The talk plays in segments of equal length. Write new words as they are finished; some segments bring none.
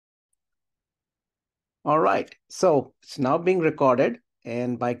All right, so it's now being recorded,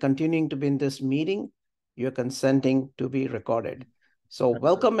 and by continuing to be in this meeting, you're consenting to be recorded. So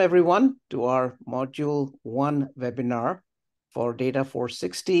welcome everyone to our Module 1 webinar for Data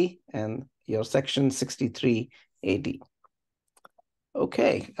 460 and your Section 63 AD.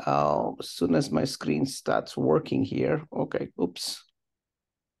 Okay, as soon as my screen starts working here, okay, oops.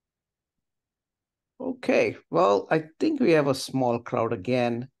 Okay, well, I think we have a small crowd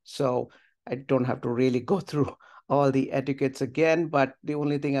again, so I don't have to really go through all the etiquettes again, but the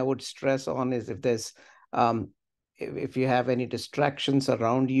only thing I would stress on is if there's, if you have any distractions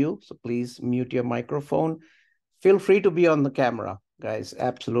around you, so please mute your microphone. Feel free to be on the camera, guys,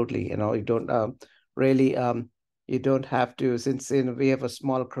 absolutely. You don't really, you don't have to, since we have a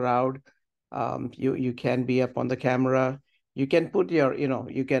small crowd, you can be up on the camera. You can put your,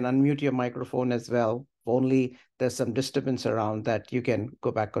 you can unmute your microphone as well. Only there's some disturbance around that you can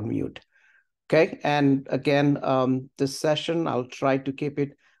go back on mute. Okay. And again, this session, I'll try to keep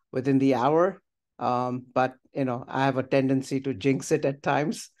it within the hour. But, I have a tendency to jinx it at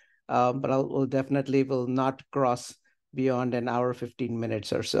times. But we'll definitely will not cross beyond an hour, 15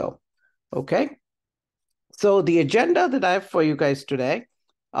 minutes or so. Okay. So the agenda that I have for you guys today,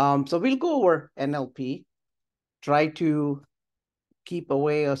 so we'll go over NLP, try to keep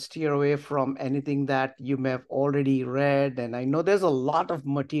away or steer away from anything that you may have already read. And I know there's a lot of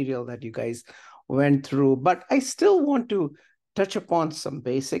material that you guys went through, but I still want to touch upon some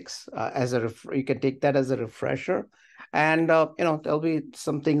basics as you can take that as a refresher. And, there'll be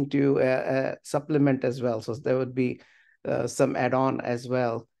something to supplement as well. So there would be some add-on as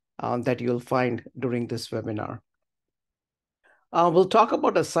well that you'll find during this webinar. We'll talk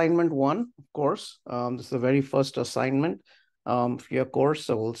about assignment 1, of course. This is the very first assignment for your course.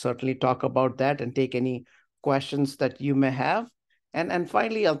 So we'll certainly talk about that and take any questions that you may have. And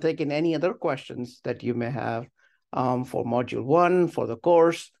finally, I'll take in any other questions that you may have for module 1, for the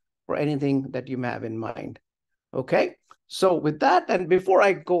course, for anything that you may have in mind. Okay, so with that, and before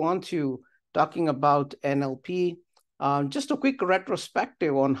I go on to talking about NLP, just a quick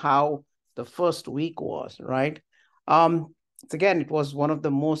retrospective on how the first week was, right? Again, it was one of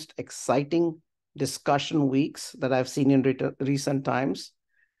the most exciting discussion weeks that I've seen in recent times.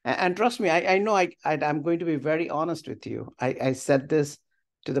 And trust me, I know I'm going to be very honest with you. I said this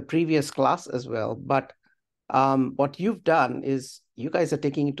to the previous class as well, but what you've done is you guys are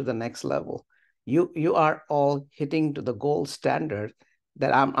taking it to the next level. You are all hitting to the gold standard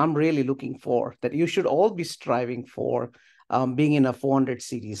that I'm really looking for, that you should all be striving for, being in a 400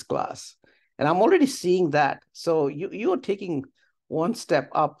 series class. And I'm already seeing that. So you are taking one step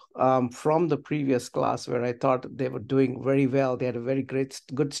up from the previous class where I thought they were doing very well. They had a very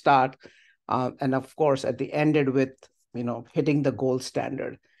good start. And of course, at the ended with, hitting the gold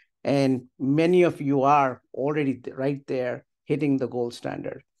standard. And many of you are already right there hitting the gold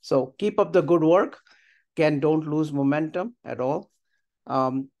standard. So keep up the good work. Again, don't lose momentum at all.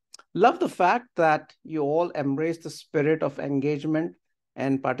 Love the fact that you all embrace the spirit of engagement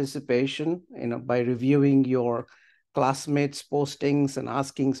and participation, by reviewing your classmates' postings and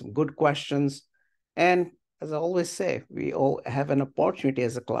asking some good questions. And as I always say, we all have an opportunity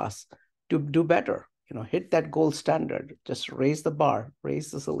as a class to do better, hit that gold standard, just raise the bar,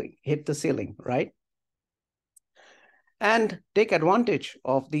 raise the ceiling, hit the ceiling, right? And take advantage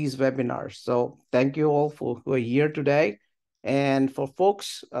of these webinars. So thank you all who are here today. And for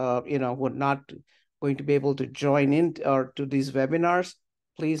folks, who are not going to be able to join in or to these webinars,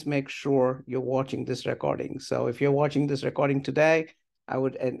 please make sure you're watching this recording. So if you're watching this recording today, I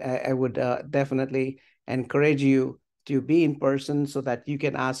would definitely encourage you to be in person so that you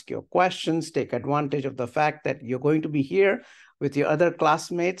can ask your questions, take advantage of the fact that you're going to be here with your other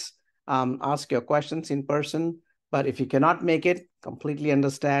classmates, ask your questions in person. But if you cannot make it, completely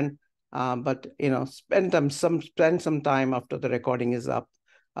understand. But spend some time after the recording is up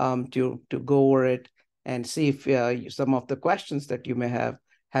to go over it and see if some of the questions that you may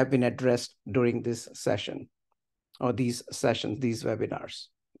have been addressed during this session or these sessions, these webinars.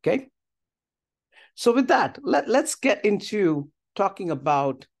 Okay. So with that, let's get into talking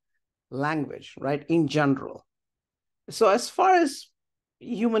about language, right, in general. So as far as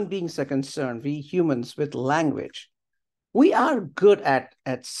human beings are concerned, we humans with language, we are good at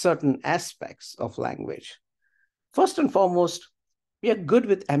certain aspects of language. First and foremost, we are good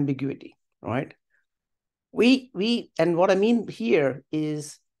with ambiguity, right? And what I mean here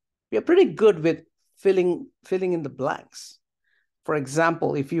is we are pretty good with filling in the blanks. For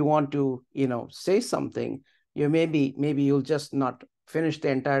example, if you want to, say something, maybe you'll just not finish the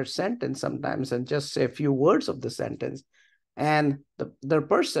entire sentence sometimes and just say a few words of the sentence. And the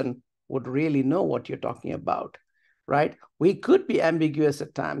person would really know what you're talking about, right? We could be ambiguous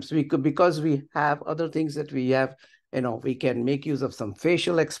at times. We could, because we have other things that we have, we can make use of some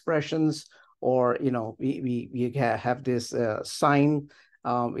facial expressions, or, we have this sign,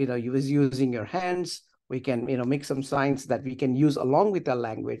 you was using your hands. We can, make some signs that we can use along with our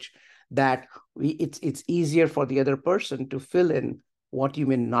language, that it's easier for the other person to fill in what you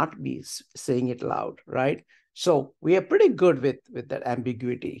may not be saying it loud, right? So we are pretty good with that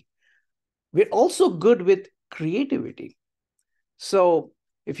ambiguity. We're also good with creativity. So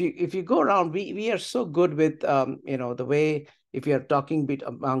if you go around, we are so good with the way, if you're talking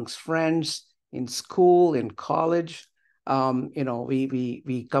amongst friends, in school, in college,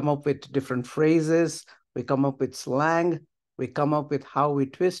 we come up with different phrases, we come up with slang, we come up with how we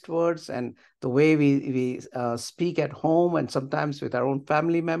twist words, and the way we speak at home, and sometimes with our own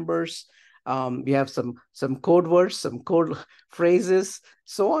family members. We have some code words, some code phrases,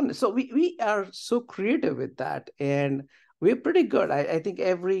 so on. So we are so creative with that, and we're pretty good. I think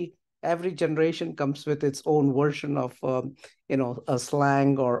every generation comes with its own version of a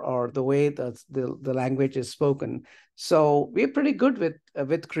slang, or the way the language is spoken. So we're pretty good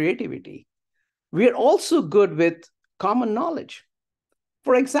with creativity. We're also good with common knowledge.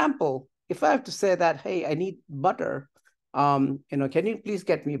 For example, if I have to say that, hey, I need butter, can you please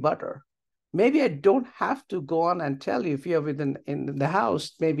get me butter? Maybe I don't have to go on and tell you, if you're in the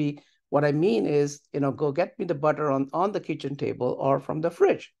house. Maybe what I mean is, go get me the butter on the kitchen table or from the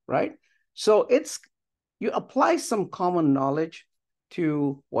fridge, right? So you apply some common knowledge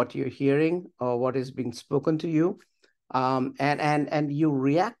to what you're hearing or what is being spoken to you, and you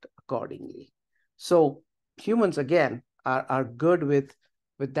react accordingly. So humans, again, are good with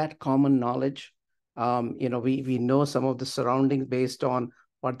that common knowledge. We know some of the surroundings based on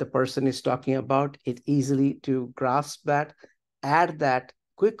what the person is talking about. It's easily to grasp that, add that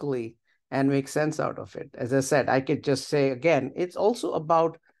quickly, and make sense out of it. As I said, I could just say again, it's also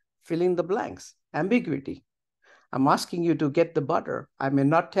about filling the blanks, ambiguity. I'm asking you to get the butter. I may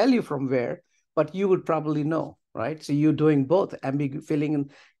not tell you from where, but you would probably know, right? So you're doing both, filling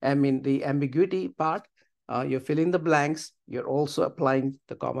in, the ambiguity part, you're filling the blanks, you're also applying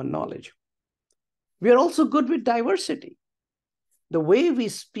the common knowledge. We are also good with diversity. The way we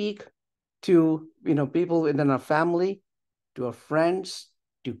speak to people within our family, to our friends,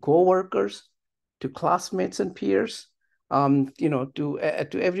 to coworkers, to classmates and peers, to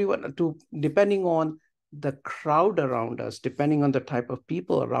everyone, depending on the crowd around us, depending on the type of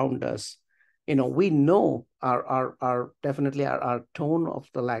people around us. We know our definitely our tone of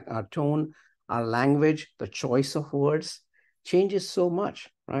our tone, our language, the choice of words changes so much,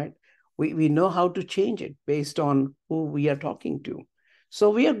 right? We know how to change it based on who we are talking to. So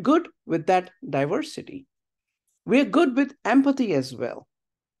we are good with that diversity. We're good with empathy as well.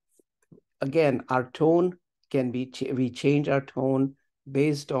 Again, our tone can be, we change our tone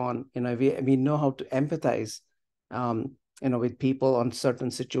based on, we know how to empathize, with people on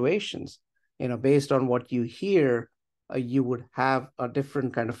certain situations. Based on what you hear, you would have a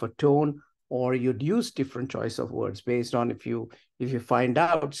different kind of a tone, or you'd use different choice of words based on if you find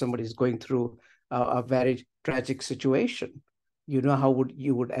out somebody's going through a very tragic situation. How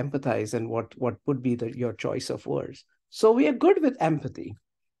you would empathize, and what would be your choice of words. So we are good with empathy.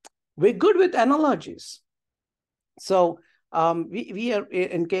 We're good with analogies. So we are,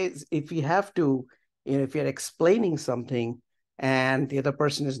 in case if we have to, if you're explaining something and the other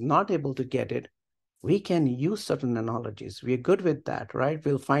person is not able to get it, we can use certain analogies. We're good with that, right?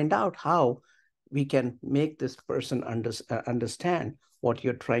 We'll find out how we can make this person understand what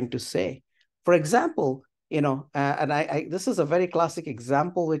you're trying to say. For example, and this is a very classic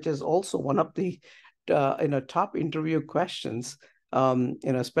example, which is also one of the top interview questions,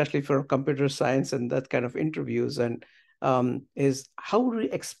 especially for computer science and that kind of interviews, and is how do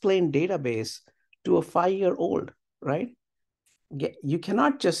we explain database to a 5-year-old, right? You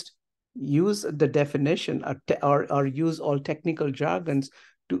cannot just use the definition or use all technical jargons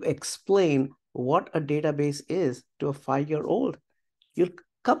to explain what a database is to a 5-year-old. You'll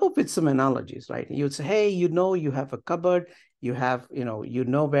come up with some analogies, right? You'd say, hey, you have a cupboard, you have,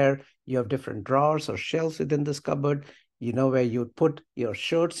 where you have different drawers or shelves within this cupboard, where you put your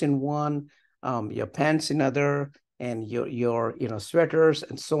shirts in one, your pants in other, and your sweaters,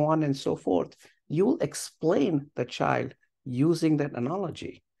 and so on and so forth. You will explain the child using that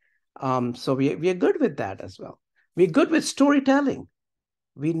analogy. So we are good with that as well. We're good with storytelling.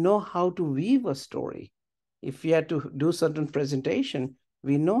 We know how to weave a story. If you had to do certain presentation,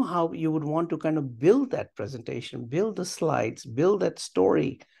 we know how you would want to kind of build that presentation, build the slides, build that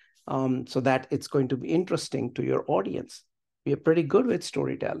story, so that it's going to be interesting to your audience. We are pretty good with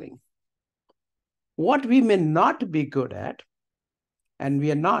storytelling. What we may not be good at, and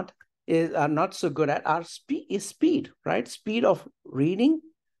we are not so good at, our speed, right? Speed of reading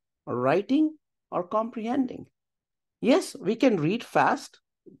or writing or comprehending. Yes, we can read fast.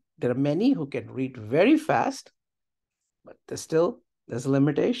 There are many who can read very fast, but there's a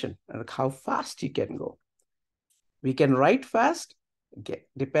limitation on how fast you can go. We can write fast. Okay,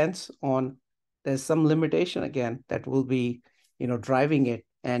 depends on, there's some limitation again that will be, driving it,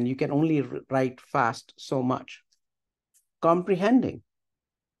 and you can only write fast so much. Comprehending,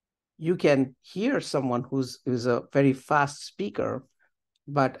 you can hear someone who's a very fast speaker,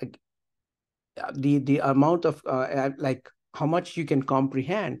 but the amount of like how much you can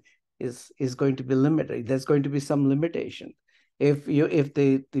comprehend is going to be limited. There's going to be some limitation. If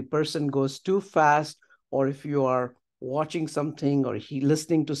the person goes too fast, or if you are watching something or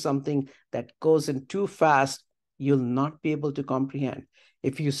listening to something that goes in too fast, you'll not be able to comprehend.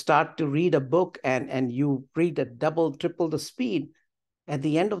 If you start to read a book and you read at double, triple the speed, at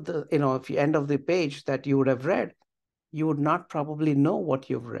the end of the, if you end of the page that you would have read, you would not probably know what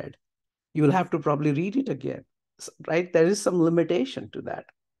you've read. You will have to probably read it again, right? There is some limitation to that.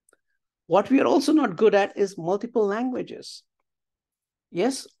 What we are also not good at is multiple languages.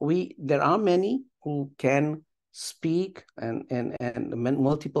 Yes, there are many who can speak and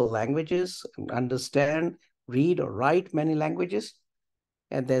multiple languages, and understand, read or write many languages,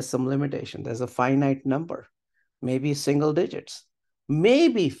 and there's some limitation. There's a finite number, maybe single digits.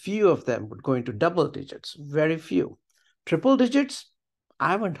 Maybe few of them would go into double digits, very few. Triple digits, I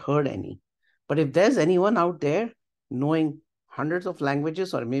haven't heard any. But if there's anyone out there knowing hundreds of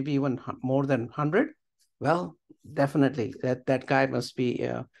languages, or maybe even more than 100, well, definitely that guy must be,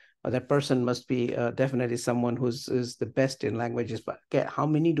 or that person must be definitely someone is the best in languages. But how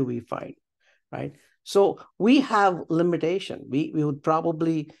many do we find, right? So we have limitation. We would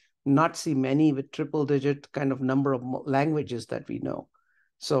probably not see many with triple digit kind of number of languages that we know.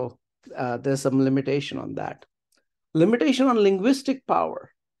 So there's some limitation on that. Limitation on linguistic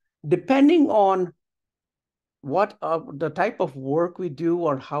power. Depending on what the type of work we do,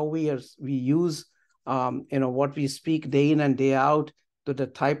 or how we use what we speak day in and day out, to the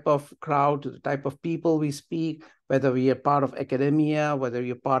type of crowd, to the type of people we speak, whether we are part of academia, whether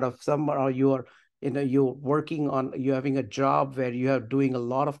you're part of or you're working on, you're having a job where you are doing a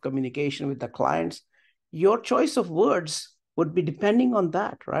lot of communication with the clients, your choice of words would be depending on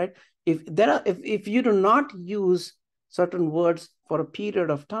that, right? If you do not use certain words for a period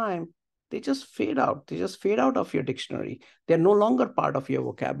of time, they just fade out. They just fade out of your dictionary. They're no longer part of your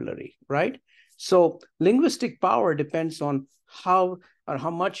vocabulary, right? So linguistic power depends on how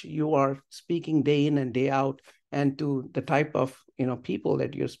much you are speaking day in and day out, and to the type of people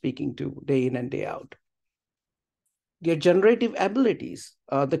that you're speaking to day in and day out. Your generative abilities,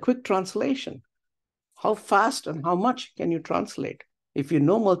 the quick translation. How fast and how much can you translate? If you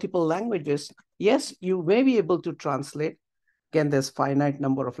know multiple languages, yes, you may be able to translate. Again, there's finite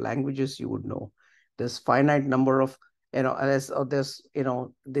number of languages you would know. There's finite number of,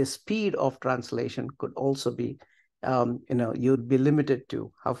 the speed of translation could also be, you'd be limited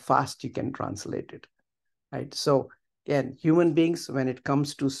to how fast you can translate it, right? So again, human beings, when it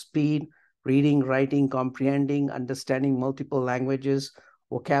comes to speed, reading, writing, comprehending, understanding multiple languages,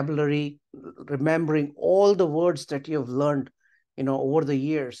 vocabulary, remembering all the words that you have learned, over the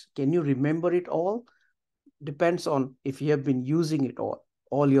years, can you remember it all? Depends on if you have been using it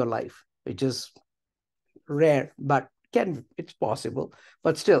all your life, which is rare, but it's possible.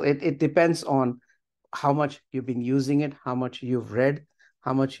 But still, it depends on how much you've been using it, how much you've read,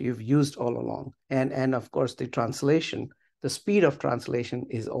 how much you've used all along. And of course, the speed of translation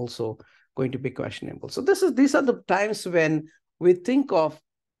is also going to be questionable. So these are the times when we think of,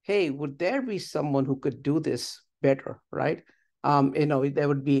 hey, would there be someone who could do this better, right? There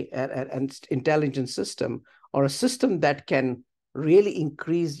would be an intelligent system, or a system that can really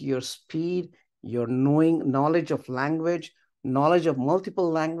increase your speed, your knowledge of language, knowledge of multiple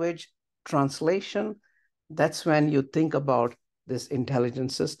language, translation. That's when you think about this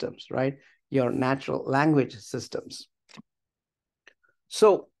intelligent systems, right? Your natural language systems.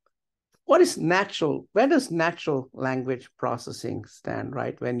 So where does natural language processing stand,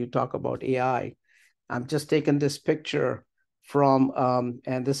 right? When you talk about AI, I've just taken this picture from,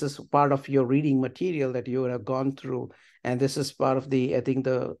 and this is part of your reading material that you would have gone through. And this is part of I think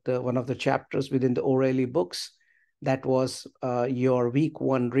the one of the chapters within the O'Reilly books. That was your week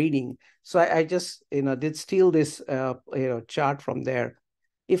 1 reading. So I just, did steal this, chart from there.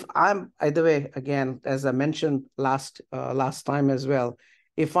 If I'm, either way, again, as I mentioned last time as well,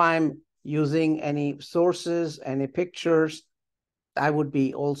 if I'm using any sources, any pictures, I would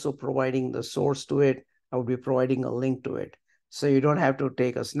be also providing the source to it. I would be providing a link to it. So you don't have to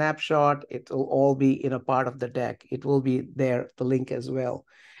take a snapshot. It will all be in a part of the deck. It will be there, the link as well.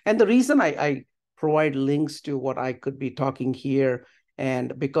 And the reason I provide links to what I could be talking here,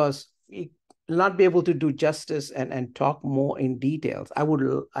 and because it will not be able to do justice and talk more in details. I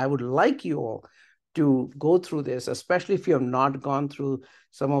would like you all to go through this, especially if you have not gone through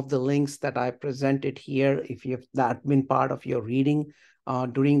some of the links that I presented here. If you have that been part of your reading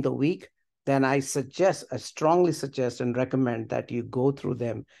during the week, then I strongly suggest and recommend that you go through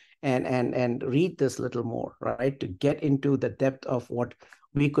them and read this a little more, right? To get into the depth of what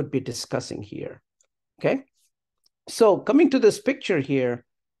we could be discussing here, okay? So coming to this picture here,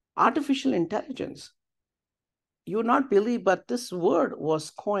 artificial intelligence. You would not believe, but this word was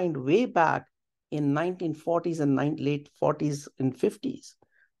coined way back in 1940s and late 40s and 50s,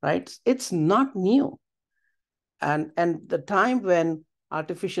 right? It's not new. And the time when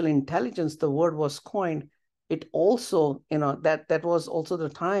artificial intelligence, the word was coined, it also, that was also the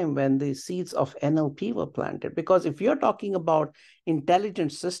time when the seeds of NLP were planted. Because if you're talking about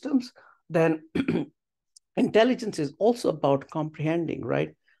intelligent systems, then intelligence is also about comprehending,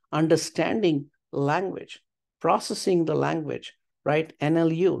 right? Understanding language, processing the language, right?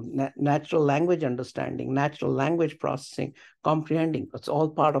 NLU, natural language understanding, natural language processing, comprehending. It's all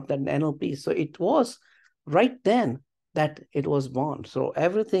part of that NLP. So it was right then that it was born. So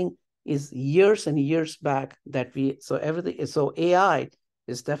everything is years and years back so AI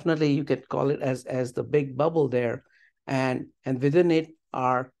is definitely, you could call it as the big bubble there. And within it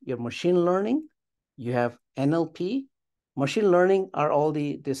are your machine learning, you have NLP. Machine learning are all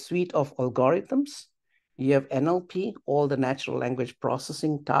the suite of algorithms. You have NLP, all the natural language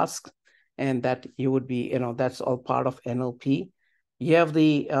processing tasks, and that you would be, that's all part of NLP. You have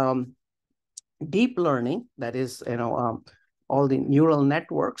the deep learning, that is, all the neural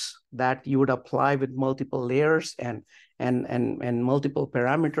networks that you would apply with multiple layers and multiple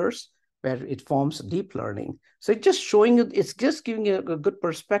parameters, where it forms deep learning. So it's just showing you, it's just giving you a good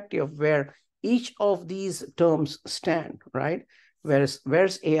perspective where each of these terms stand, right? Where's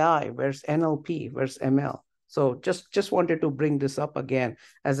AI, where's NLP, where's ML? So just wanted to bring this up again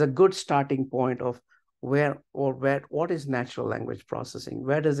as a good starting point of what is natural language processing?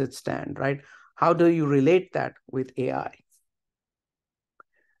 Where does it stand, right? How do you relate that with AI?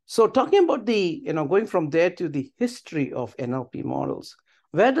 So talking about going from there to the history of NLP models,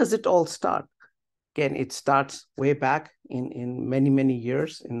 where does it all start? Again, it starts way back in many, many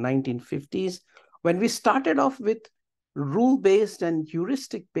years, in 1950s, when we started off with rule-based and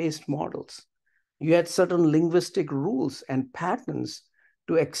heuristic-based models. You had certain linguistic rules and patterns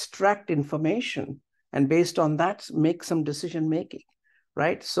to extract information, and based on that, make some decision-making,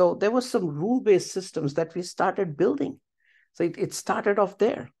 right? So there was some rule-based systems that we started building. So it started off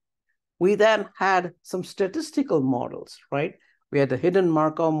there. We then had some statistical models, right? We had the hidden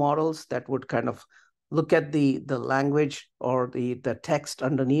Markov models that would kind of look at the language or the text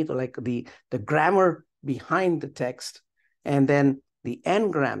underneath, like the grammar behind the text, and then the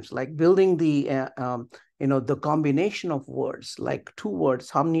n-grams, like building the the combination of words, like two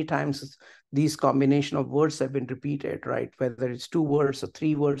words, how many times these combination of words have been repeated, right? Whether it's 2 words or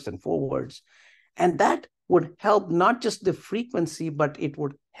 3 words and 4 words. And that would help not just the frequency, but it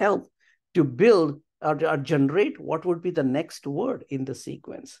would help to build or generate what would be the next word in the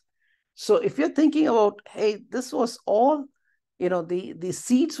sequence. So if you're thinking about, hey, this was all, the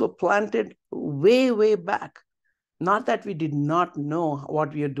seeds were planted way, way back. Not that we did not know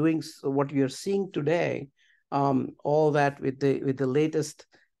what we are doing, what we are seeing today, all that with the latest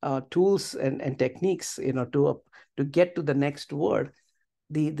tools and techniques, to get to the next word.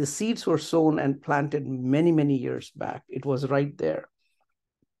 The seeds were sown and planted many, many years back. It was right there.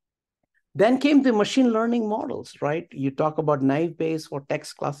 Then came the machine learning models, right? You talk about naive Bayes for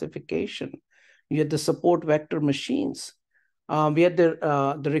text classification. You had the support vector machines. We had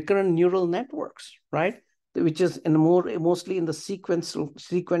the recurrent neural networks, right? Which is mostly in the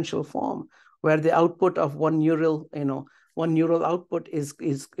sequential form, where the output of one neural output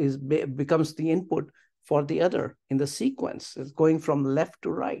becomes the input for the other in the sequence. It's going from left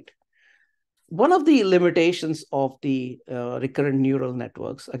to right. One of the limitations of the recurrent neural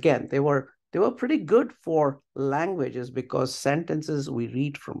networks, again, they were pretty good for languages because sentences we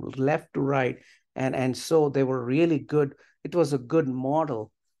read from left to right, and so they were really good. It was a good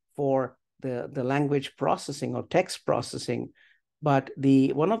model for the language processing or text processing. But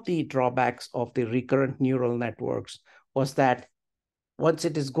one of the drawbacks of the recurrent neural networks was that once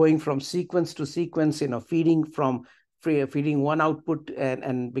it is going from sequence to sequence, feeding one output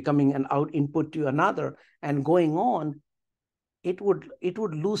and becoming an input to another and going on, it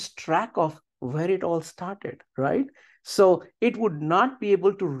would lose track of where it all started, right? So it would not be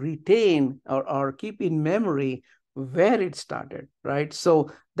able to retain or keep in memory where it started, right?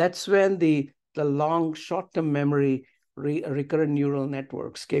 So that's when the long short-term memory recurrent neural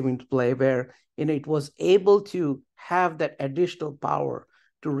networks came into play, where it was able to have that additional power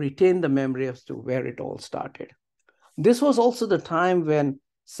to retain the memory as to where it all started. This was also the time when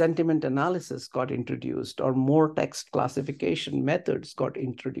sentiment analysis got introduced, or more text classification methods got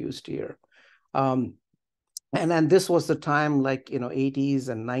introduced here. Um, and this was the time, like 80s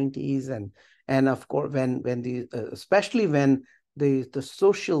and 90s, and of course when the especially when the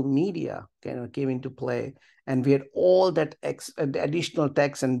social media came into play, and we had all that additional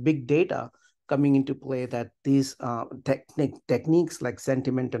text and big data coming into play, that these techniques like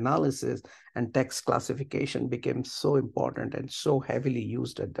sentiment analysis and text classification became so important and so heavily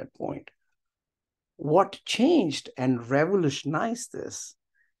used at that point. What changed and revolutionized this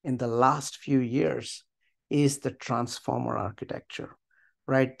in the last few years is the transformer architecture,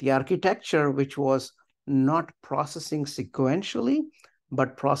 right? The architecture which was not processing sequentially,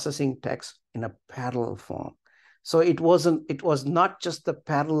 but processing text in a parallel form. So it was not just the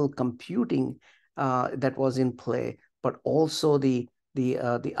parallel computing that was in play, but also the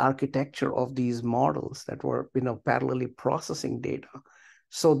architecture of these models that were parallelly processing data.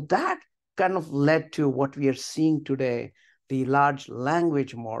 So that kind of led to what we are seeing today, the large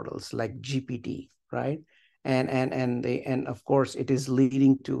language models like GPT, right? And of course it is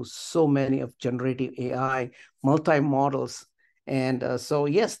leading to so many of generative AI multi-models. And so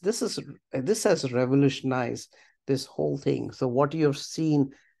yes, this has revolutionized this whole thing. So what you've seen,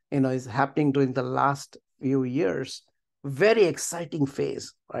 is happening during the last few years, very exciting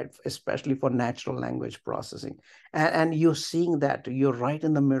phase, right? Especially for natural language processing. And you're seeing that you're right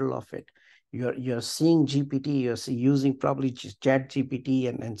in the middle of it. You're seeing GPT, you're using probably Chat GPT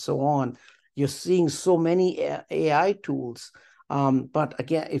and so on. You're seeing so many AI tools. But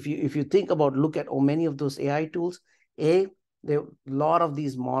again, if you think about, look at many of those AI tools, a lot of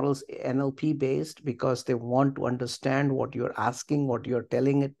these models NLP based, because they want to understand what you're asking, what you're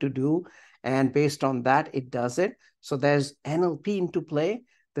telling it to do, and based on that, it does it. So there's NLP into play.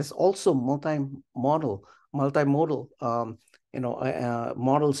 There's also multimodal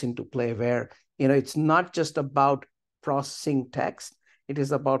models into play, where it's not just about processing text. It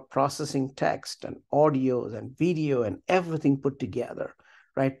is about processing text and audios and video and everything put together,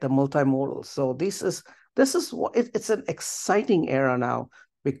 right? The multimodal. So this is what it's an exciting era now,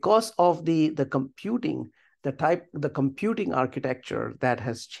 because of the computing, the computing architecture that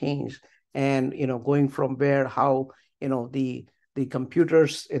has changed. And going from how the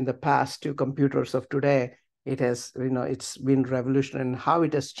computers in the past to computers of today, it's been revolutionary in how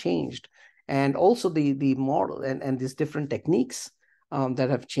it has changed. And also the model and these different techniques that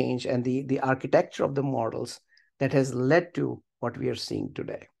have changed, and the architecture of the models that has led to what we are seeing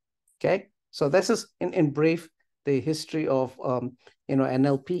today. Okay, so this is in brief the history of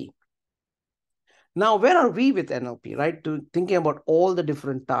NLP. Now, where are we with NLP, right? Thinking about all the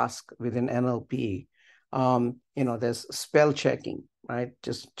different tasks within NLP. There's spell checking, right?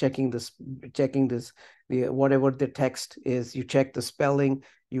 Just checking this, whatever the text is, you check the spelling.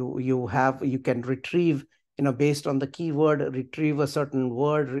 You can retrieve, based on the keyword, retrieve a certain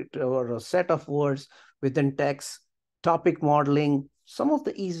word or a set of words within text. Topic modeling, some of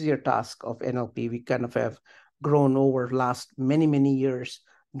the easier tasks of NLP, we kind of have grown over last many years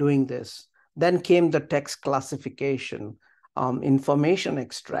doing this. Then came the text classification, information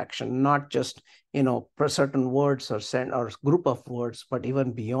extraction, not just per certain words or group of words, but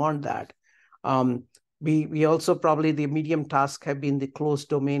even beyond that. We also, probably the medium task have been the closed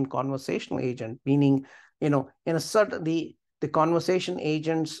domain conversational agent, meaning in a certain the conversation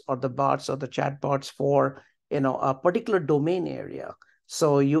agents or the bots or the chat bots for a particular domain area.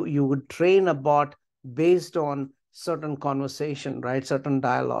 So you would train a bot based on certain conversation, right? Certain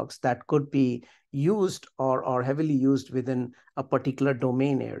dialogues that could be used or heavily used within a particular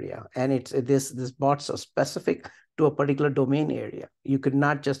domain area. And this bots are specific to a particular domain area. You could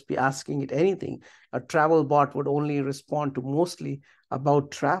not just be asking it anything. A travel bot would only respond to mostly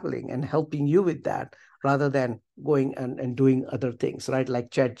about traveling and helping you with that, rather than going and doing other things, right? Like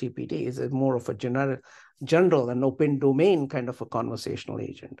ChatGPT is more of a general and open domain kind of a conversational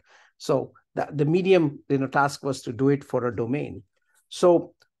agent. So the medium task was to do it for a domain.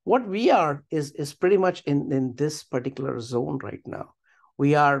 So what we are is pretty much in this particular zone right now.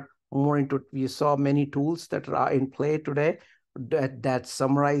 We are more into, we saw many tools that are in play today that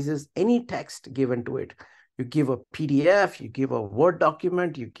summarizes any text given to it. You give a PDF, you give a Word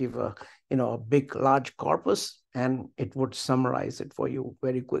document, you give a a big, large corpus, and it would summarize it for you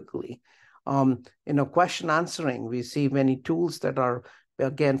very quickly. Question answering, we see many tools that are,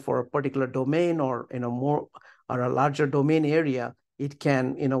 again, for a particular domain or more or a larger domain area. It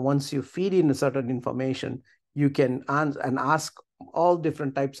can, once you feed in a certain information, you can ask all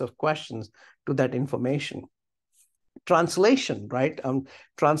different types of questions to that information. Translation, right?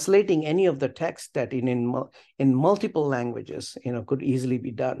 Translating any of the text that in multiple languages, could easily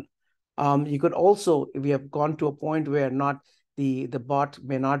be done. You could also, we have gone to a point where not the bot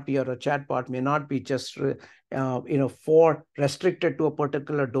may not be, or a chat bot may not be just for restricted to a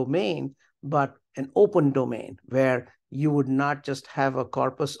particular domain, but an open domain where you would not just have a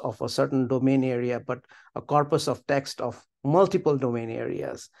corpus of a certain domain area, but a corpus of text of multiple domain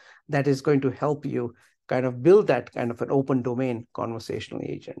areas that is going to help you kind of build that kind of an open domain conversational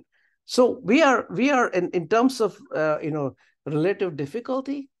agent. So we are in terms of relative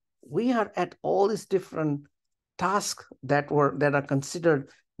difficulty, we are at all these different tasks that are considered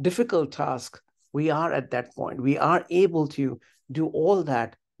difficult tasks. We are at that point. We are able to do all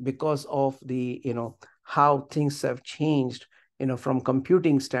that because of the how things have changed from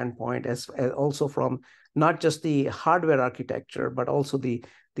computing standpoint, as also from not just the hardware architecture, but also the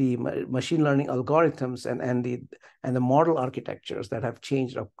machine learning algorithms and the model architectures that have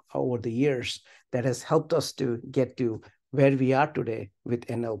changed over the years, that has helped us to get to where we are today with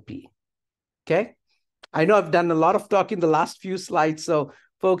NLP. Okay, I know I've done a lot of talk in the last few slides, so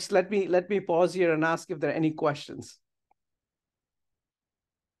folks, let me pause here and ask if there are any questions.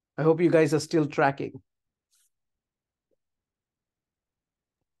 I hope you guys are still tracking.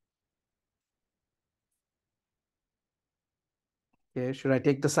 Okay, should I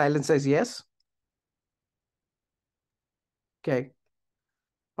take the silence as yes? Okay.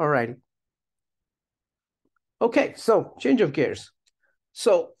 All righty. Okay, so change of gears.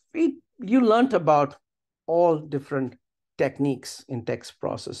 So you learned about all different techniques in text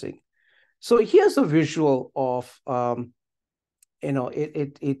processing. So here's a visual of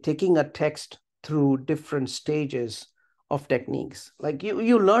it taking a text through different stages of techniques. Like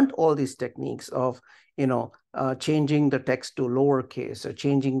you learned all these techniques of changing the text to lowercase, or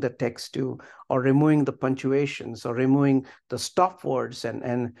changing the text to, or removing the punctuations, or removing the stop words,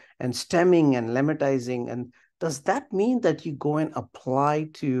 and stemming and lemmatizing. And does that mean that you go and apply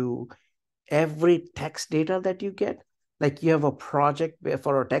to every text data that you get? Like you have a project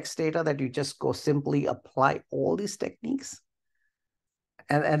for a text data that you just go simply apply all these techniques?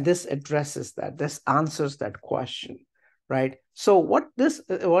 And this addresses that, this answers that question, right? So what this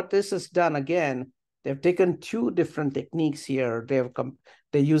has done, again, they've taken two different techniques here.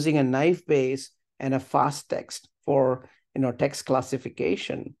 They're using a knife base and a fast text for text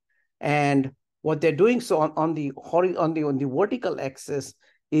classification. And what they're doing, so on the vertical axis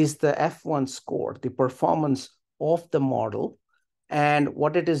is the F1 score, the performance of the model. And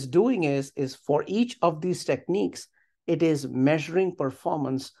what it is doing is for each of these techniques, it is measuring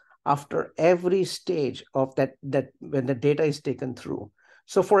performance after every stage of that when the data is taken through.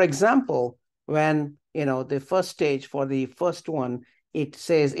 So for example, when the first stage, for the first one, it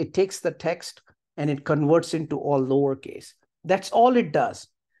says it takes the text and it converts into all lowercase. That's all it does.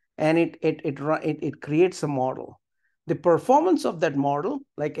 And it creates a model. The performance of that model,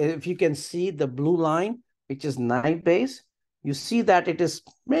 like if you can see the blue line, which is knife base, you see that it is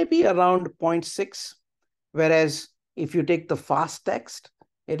maybe around 0.6, whereas if you take the fast text,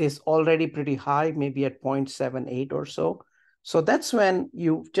 it is already pretty high, maybe at 0.78 or so. So that's when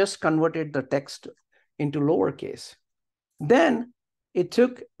you just converted the text into lowercase. Then it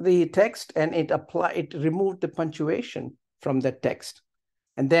took the text and it removed the punctuation from the text,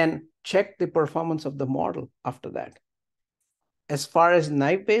 and then checked the performance of the model after that. As far as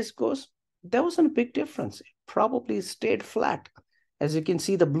knife base goes, there wasn't a big difference. It probably stayed flat. As you can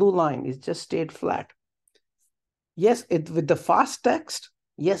see, the blue line, it just stayed flat. Yes, with the fast text,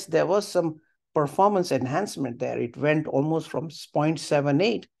 yes, there was some performance enhancement there. It went almost from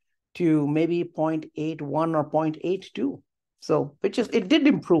 0.78 to maybe 0.81 or 0.82. So, it did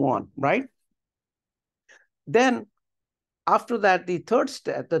improve on, right? Then after that, the third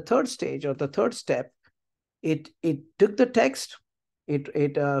stage, or the third step, it took the text,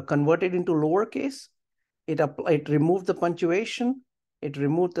 it converted into lowercase, it removed the punctuation, it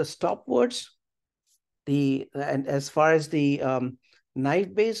removed the stop words. And as far as the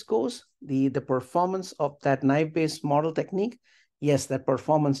knife base goes, the performance of that knife base model technique, yes, that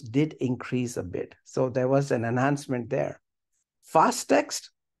performance did increase a bit. So there was an enhancement there. Fast text,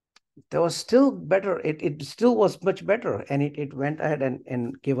 there was still better. It still was much better, and it went ahead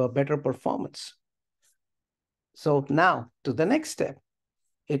and gave a better performance. So now to the next step.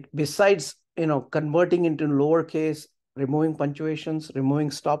 it, besides, converting into lowercase, removing punctuations,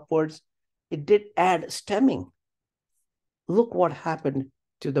 removing stop words, it did add stemming. Look what happened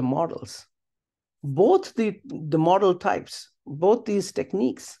to the models. Both the model types, both these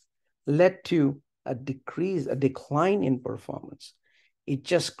techniques led to a decline in performance. It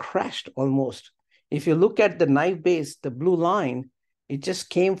just crashed almost. If you look at the knife base, the blue line, it just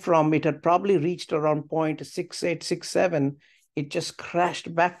came from, it had probably reached around 0.6867. It just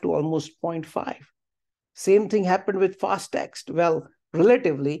crashed back to almost 0.5. Same thing happened with fast text. Well,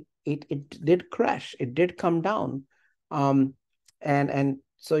 relatively, it did crash. It did come down. And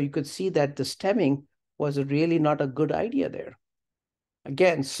so you could see that the stemming was really not a good idea there.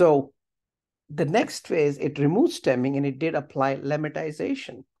 Again, so the next phase, it removed stemming and it did apply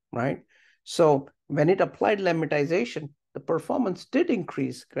lemmatization, right? So when it applied lemmatization, the performance did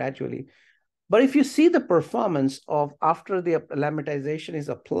increase gradually. But if you see the performance of after the lemmatization is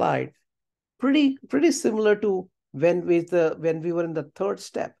applied, pretty similar to when we were in the third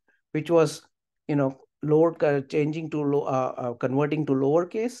step, which was, changing to converting to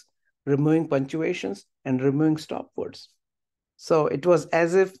lowercase, removing punctuations, and removing stop words. So it was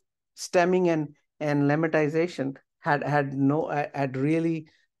as if stemming and lemmatization had really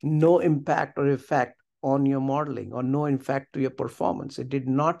no impact or effect on your modeling, or no impact to your performance. It did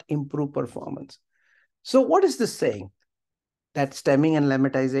not improve performance. So what is this saying? That stemming and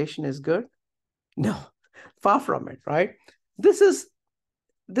lemmatization is good? No, far from it, right? This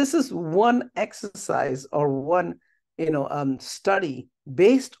is one exercise or one study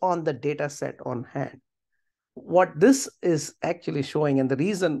based on the data set on hand. What this is actually showing, and the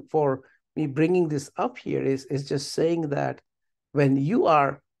reason for me bringing this up here is just saying that when you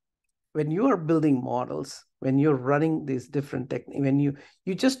are building models, when you're running these different techniques, when you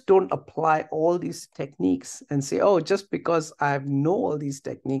just don't apply all these techniques and say, oh, just because I know all these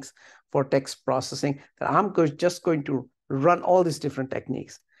techniques for text processing, that I'm just going to run all these different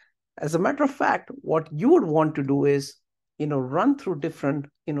techniques. As a matter of fact, what you would want to do is, run through different,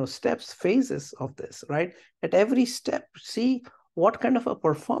 steps, phases of this, right? At every step, see what kind of a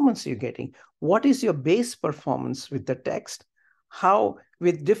performance you're getting. What is your base performance with the text? How,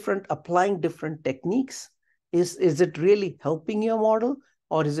 with applying different techniques, is it really helping your model,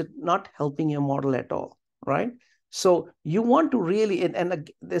 or is it not helping your model at all, right? So you want to really, and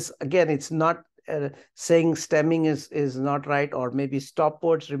this, again, it's not saying stemming is not right, or maybe stop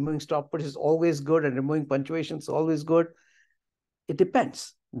words, removing stop words is always good, and removing punctuation is always good. It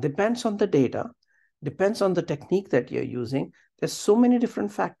depends on the data, depends on the technique that you're using. There's so many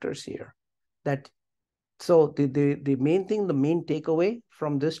different factors here. So the main thing, the main takeaway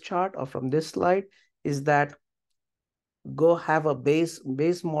from this chart or from this slide is that go have a base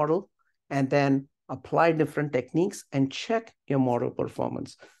model and then apply different techniques and check your model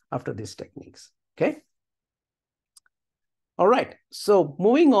performance after these techniques. Okay. All right. So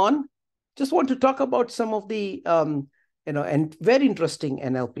moving on, just want to talk about some of the and very interesting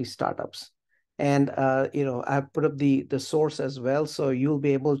NLP startups. And I've put up the source as well, so you'll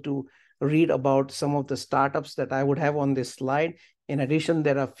be able to read about some of the startups that I would have on this slide. In addition,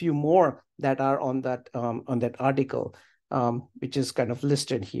 there are a few more that are on that article, which is kind of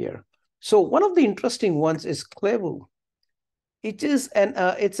listed here. So one of the interesting ones is Clevu. It's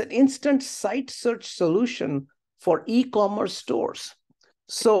an instant site search solution for e-commerce stores.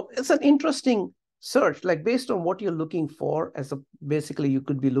 So it's an interesting search, like based on what you're looking for. Basically, you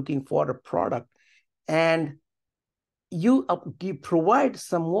could be looking for a product, and you provide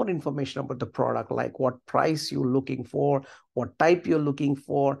some more information about the product, like what price you're looking for, what type you're looking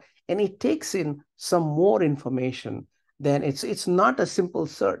for, and it takes in some more information. Then it's not a simple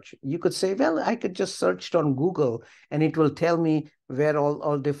search. You could say, well, I could just search it on Google and it will tell me where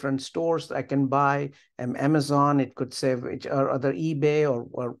all different stores I can buy, and Amazon, it could say, or other eBay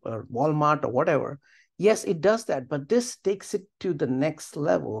or Walmart or whatever. Yes, it does that, but this takes it to the next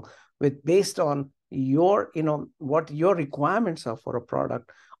level based on what your requirements are for a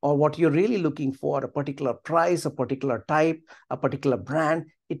product, or what you're really looking for, a particular price, a particular type, a particular brand.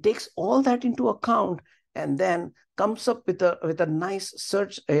 It takes all that into account and then comes up with a nice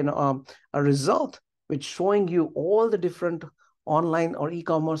search, a result which showing you all the different online or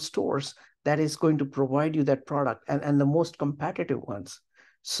e-commerce stores that is going to provide you that product, and the most competitive ones.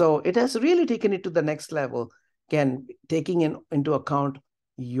 So it has really taken it to the next level, again, taking into account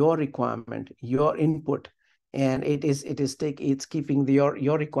your requirement, your input, and it's keeping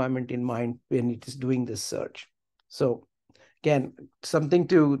your requirement in mind when it is doing this search. So again, something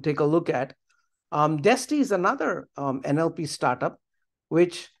to take a look at. Desti is another NLP startup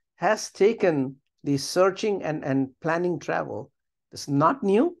which has taken the searching and planning travel It's not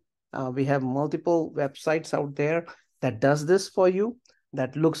new. We have multiple websites out there that does this for you,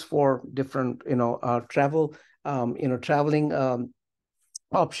 that looks for different, traveling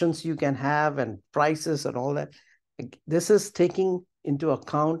options you can have and prices and all that. This is taking into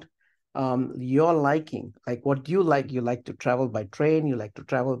account your liking, like what you like. You like to travel by train, you like to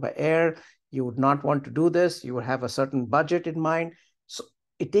travel by air, you would not want to do this, you would have a certain budget in mind. So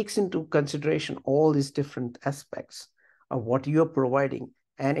it takes into consideration all these different aspects of what you're providing,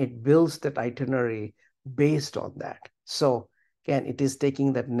 and it builds that itinerary based on that. So again, it is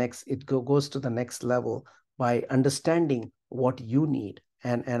taking that next, goes to the next level by understanding what you need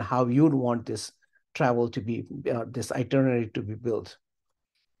and how you'd want this travel to be, this itinerary to be built.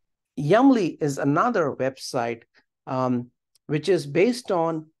 Yumly is another website which is based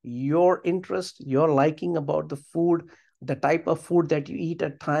on your interest, your liking about the food, the type of food that you eat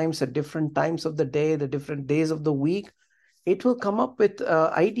at times, at different times of the day, the different days of the week. It will come up with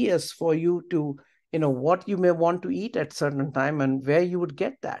ideas for you to, what you may want to eat at certain time and where you would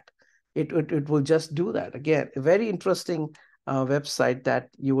get that. It will just do that. Again, a very interesting website that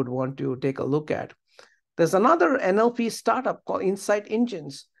you would want to take a look at. There's another NLP startup called Insight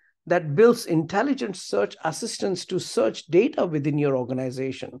Engines that builds intelligent search assistants to search data within your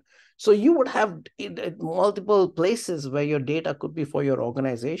organization. So you would have multiple places where your data could be for your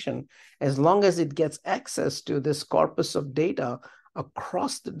organization. As long as it gets access to this corpus of data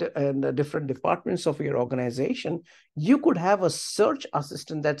across the different departments of your organization, you could have a search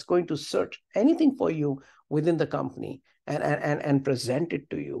assistant that's going to search anything for you within the company and present it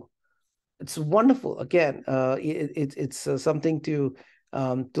to you. It's wonderful. Again, it's something to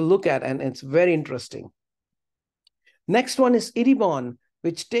look at, and it's very interesting. Next one is Iribon,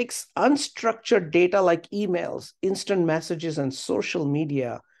 which takes unstructured data like emails, instant messages, and social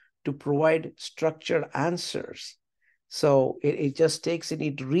media to provide structured answers. So it just takes it,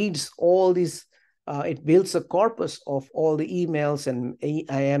 it reads all these, it builds a corpus of all the emails and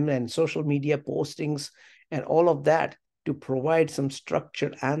IM and social media postings and all of that to provide some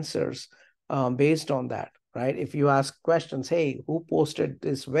structured answers based on that, right? If you ask questions, hey, who posted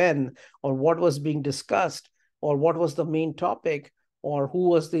this when, or what was being discussed, or what was the main topic, or who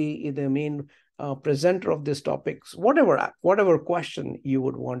was the main presenter of this topic, whatever question you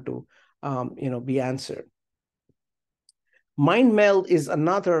would want to be answered. MindMeld is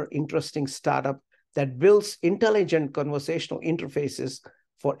another interesting startup that builds intelligent conversational interfaces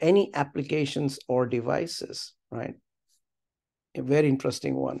for any applications or devices, right? A very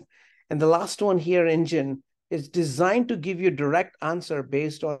interesting one. And the last one here, Engine, is designed to give you direct answer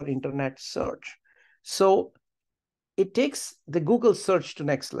based on internet search. So it takes the Google search to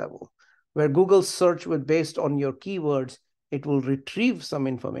next level, where Google search with based on your keywords, it will retrieve some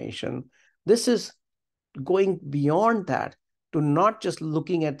information. This is going beyond that to not just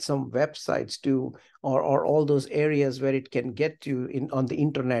looking at some websites or all those areas where it can get to on the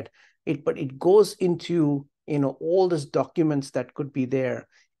internet, but it goes into all those documents that could be there.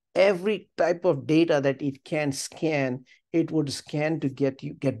 Every type of data that it can scan, it would scan to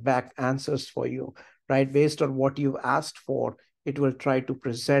get back answers for you, right? Based on what you've asked for, it will try to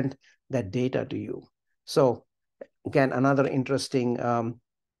present that data to you. So again, another interesting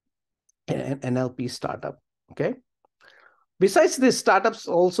NLP startup, okay? Besides this, startups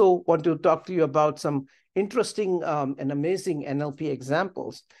also want to talk to you about some interesting and amazing NLP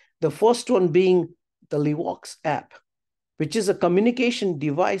examples. The first one being the Livox app, which is a communication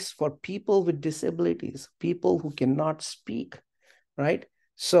device for people with disabilities, people who cannot speak, right?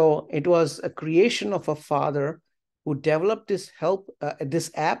 So it was a creation of a father who developed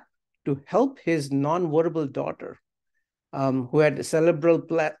this app to help his nonverbal daughter, who had a cerebral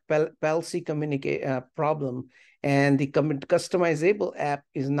palsy problem. And the customizable app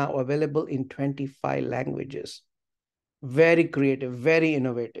is now available in 25 languages. Very creative, very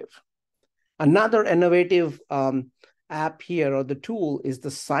innovative. Another innovative app here, or the tool, is the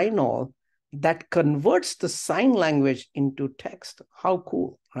Signal that converts the sign language into text. How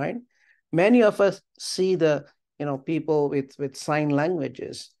cool, right? Many of us see the people with sign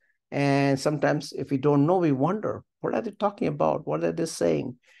languages, and sometimes if we don't know, we wonder, what are they talking about? What are they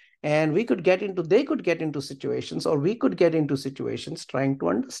saying? And they could get into situations, or we could get into situations trying to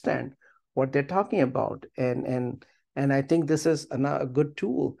understand what they're talking about. And I think this is a good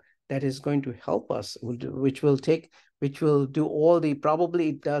tool that is going to help us, which will do all the, probably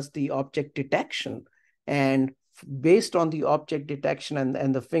it does the object detection, and based on the object detection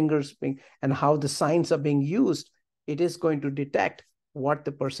and the fingers and how the signs are being used, it is going to detect what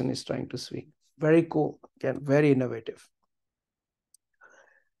the person is trying to speak. Very cool. Again, very innovative.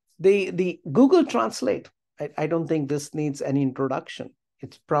 The Google Translate, I don't think this needs any introduction.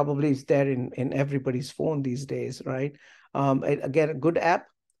 It's probably is there in everybody's phone these days, right? Again, a good app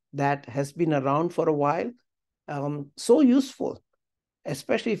that has been around for a while. So useful,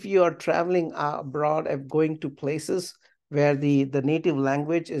 especially if you are traveling abroad and going to places where the native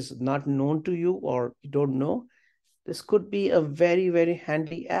language is not known to you or you don't know. This could be a very, very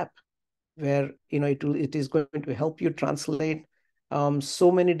handy app where it is going to help you translate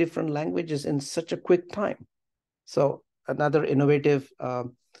so many different languages in such a quick time. So another innovative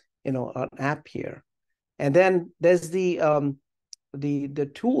an app here. And then there's the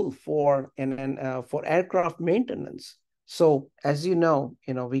tool for for aircraft maintenance. So as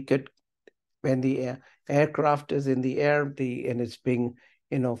we could, when the aircraft is in the air, and it's being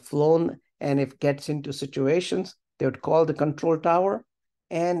flown, and if it gets into situations, they would call the control tower,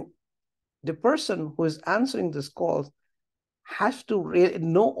 and the person who is answering this call has to really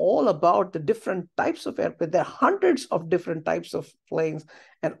know all about the different types of airplanes. There are hundreds of different types of planes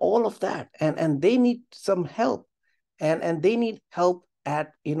and all of that. And they need some help. And they need help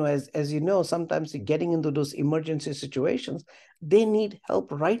at, as you know, sometimes getting into those emergency situations, they need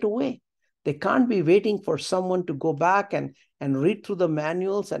help right away. They can't be waiting for someone to go back and read through the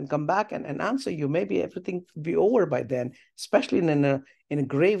manuals and come back and answer you. Maybe everything will be over by then, especially in a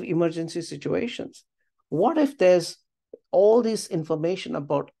grave emergency situations. What if there's all this information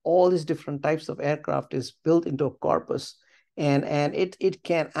about all these different types of aircraft is built into a corpus, and it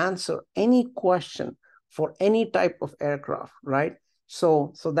can answer any question for any type of aircraft, right?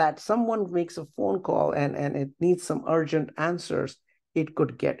 So that someone makes a phone call and it needs some urgent answers, it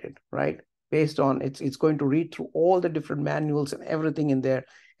could get it, right? Based on it's going to read through all the different manuals and everything in there,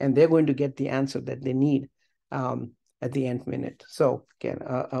 and they're going to get the answer that they need at the end minute. So again,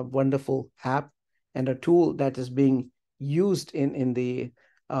 a wonderful app and a tool that is being used in the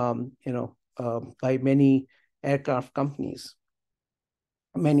by many aircraft companies,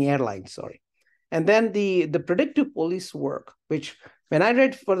 many airlines, sorry. And then the predictive police work, which when I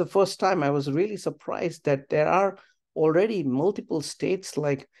read for the first time, I was really surprised that there are already multiple states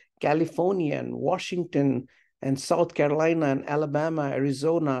like California and Washington and South Carolina and Alabama,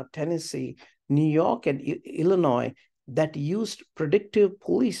 Arizona, Tennessee, New York, and Illinois that used predictive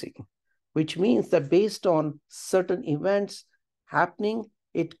policing, which means that based on certain events happening,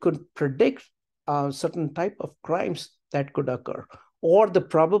 it could predict certain type of crimes that could occur, or the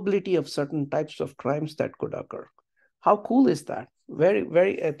probability of certain types of crimes that could occur. How cool is that? Very,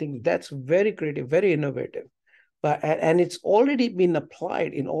 very, I think that's very creative, very innovative. And it's already been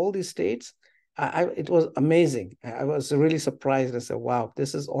applied in all these states. It was amazing. I was really surprised. I said, wow,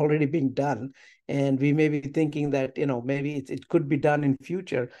 this is already being done. And we may be thinking that, maybe it could be done in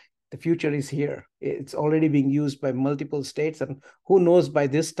future. The future is here. It's already being used by multiple states. And who knows, by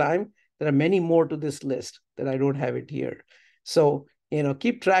this time, there are many more to this list that I don't have it here. So,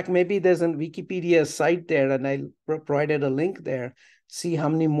 keep track. Maybe there's a Wikipedia site there, and I provided a link there. See how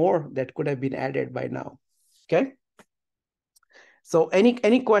many more that could have been added by now. Okay. So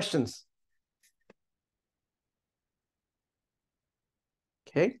any questions?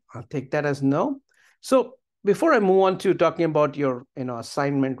 Okay, I'll take that as no. So before I move on to talking about your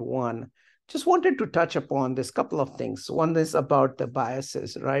assignment one, just wanted to touch upon this couple of things. One is about the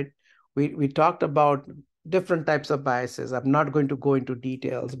biases, right? We talked about different types of biases. I'm not going to go into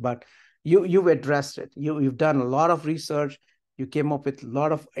details, but you've addressed it. You've done a lot of research. You came up with a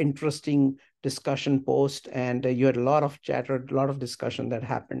lot of interesting discussion posts, and you had a lot of chatter, a lot of discussion that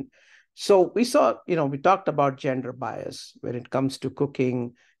happened. So we saw, we talked about gender bias when it comes to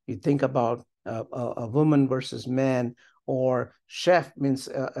cooking. You think about a woman versus man, or chef means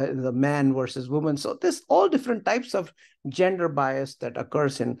the man versus woman. So there's all different types of gender bias that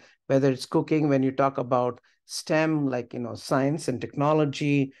occurs in whether it's cooking, when you talk about STEM, like, science and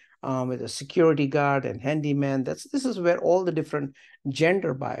technology, with a security guard and handyman. This is where all the different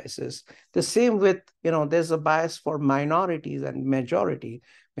gender biases. The same with, there's a bias for minorities and majority.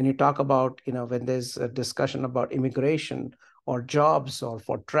 When you talk about, when there's a discussion about immigration or jobs or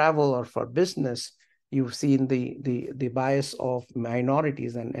for travel or for business, you've seen the bias of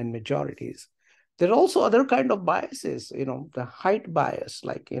minorities and majorities. There are also other kind of biases, the height bias,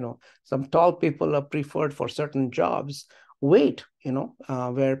 like, some tall people are preferred for certain jobs. Weight,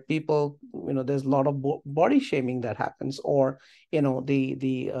 where people, there's a lot of body shaming that happens, or,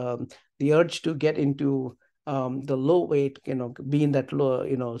 the urge to get into the low weight, being that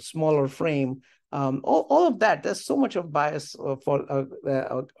low, smaller frame, all of that. There's so much of bias for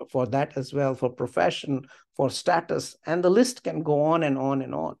that as well, for profession, for status, and the list can go on and on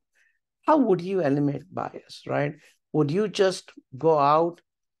and on. How would you eliminate bias, right? Would you just go out,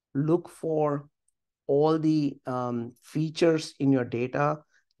 look for all the features in your data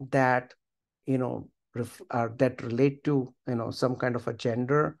that, that relate to, some kind of a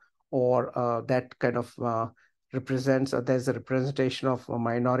gender, or that kind of represents, there's a representation of a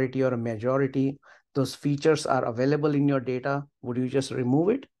minority or a majority, those features are available in your data, would you just remove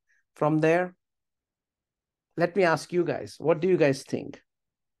it from there? Let me ask you guys, what do you guys think?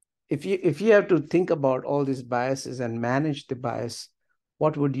 If you have to think about all these biases and manage the bias,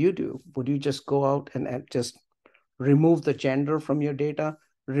 what would you do? Would you just go out and just remove the gender from your data,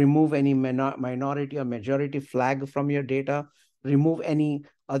 remove any minority or majority flag from your data, remove any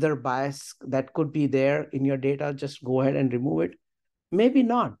other bias that could be there in your data, just go ahead and remove it? Maybe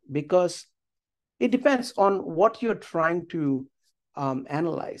not, because it depends on what you're trying to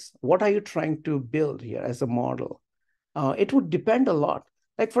analyze. What are you trying to build here as a model? It would depend a lot.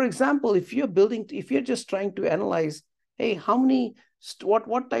 Like, for example, if you're just trying to analyze, hey, how many,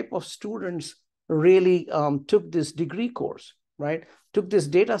 what type of students really took this degree course, right? Took this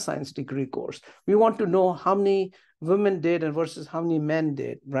data science degree course. We want to know how many women did and versus how many men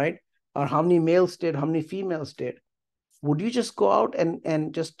did, right? Or how many males did, how many females did. Would you just go out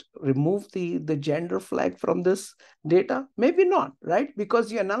and just remove the gender flag from this data? Maybe not, right?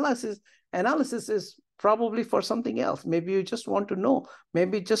 Because your analysis is probably for something else. Maybe you just want to know,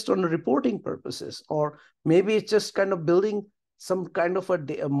 maybe just on reporting purposes, or maybe it's just kind of building some kind of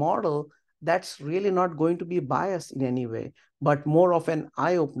a model that's really not going to be biased in any way, but more of an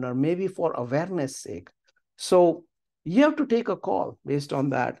eye-opener, maybe for awareness sake. So you have to take a call based on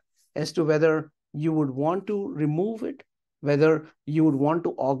that as to whether you would want to remove it, whether you would want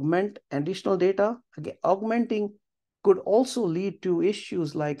to augment additional data. Again, augmenting could also lead to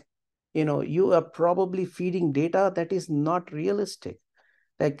issues like, you are probably feeding data that is not realistic.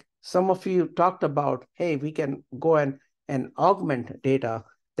 Like some of you talked about, hey, we can go and augment data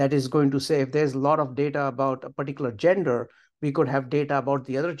that is going to say, if there's a lot of data about a particular gender, we could have data about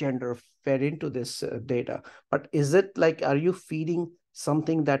the other gender fed into this data. But is it like, are you feeding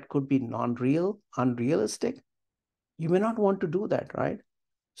something that could be non-real, unrealistic? You may not want to do that, right?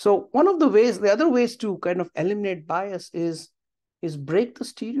 So one of the other ways to kind of eliminate bias is break the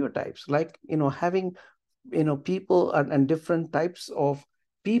stereotypes, like, having, people and different types of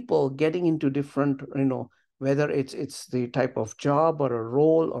people getting into different, whether it's the type of job or a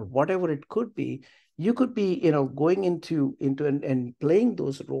role or whatever it could be. You could be, going into and playing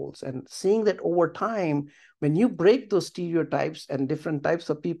those roles and seeing that over time, when you break those stereotypes and different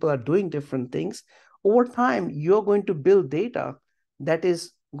types of people are doing different things, over time, you're going to build data that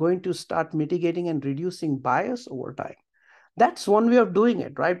is going to start mitigating and reducing bias over time. That's one way of doing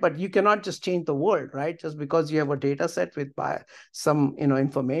it, right? But you cannot just change the world, right? Just because you have a data set with some,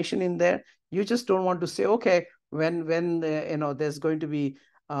 information in there, you just don't want to say, okay, when there's going to be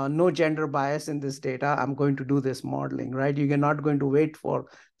no gender bias in this data, I'm going to do this modeling, right? You're not going to wait for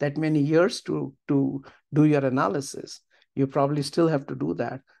that many years to do your analysis. You probably still have to do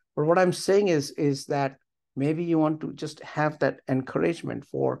that. But what I'm saying is that maybe you want to just have that encouragement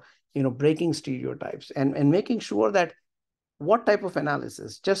for, breaking stereotypes and making sure that what type of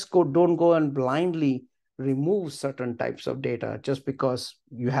analysis, don't go and blindly remove certain types of data just because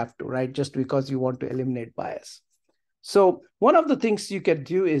you have to, right? Just because you want to eliminate bias. So one of the things you can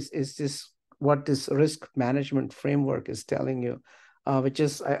do is what this risk management framework is telling you, which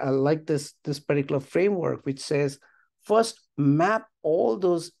is, I like this particular framework, which says, first map all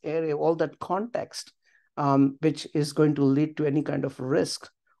those areas, all that context, which is going to lead to any kind of risk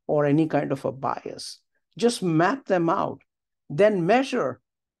or any kind of a bias. Just map them out, then measure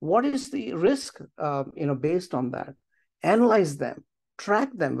what is the risk, based on that. Analyze them, track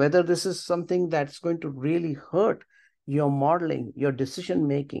them, whether this is something that's going to really hurt your modeling, your decision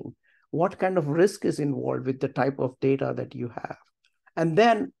making, what kind of risk is involved with the type of data that you have, and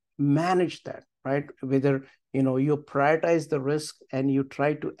then manage that, right? Whether, you prioritize the risk and you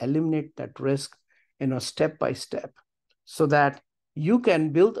try to eliminate that risk, step by step, so that you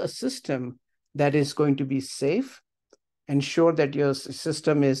can build a system that is going to be safe, ensure that your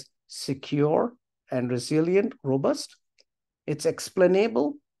system is secure and resilient, robust. It's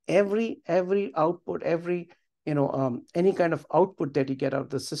explainable. Every output, any kind of output that you get out of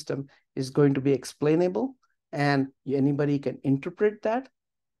the system is going to be explainable, and anybody can interpret that.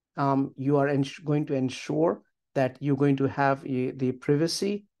 You are going to ensure that you're going to have the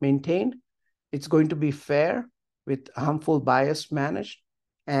privacy maintained. It's going to be fair with harmful bias managed,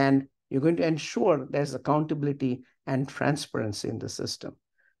 and you're going to ensure there's accountability and transparency in the system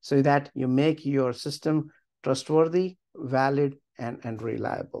so that you make your system trustworthy, valid, and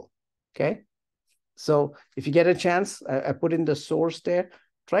reliable. Okay. So if you get a chance, I put in the source there.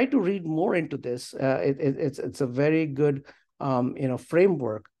 try to read more into this. It's a very good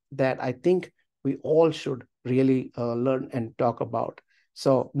framework that I think we all should really learn and talk about.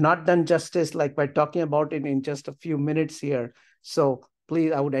 So not done justice like by talking about it in just a few minutes here. So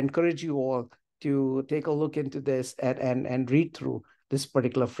please, I would encourage you all to take a look into this and read through this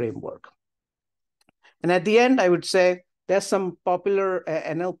particular framework. And at the end, I would say there's some popular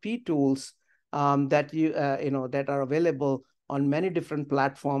NLP tools that that are available on many different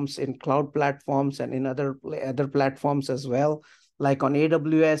platforms, in cloud platforms and in other platforms as well. Like on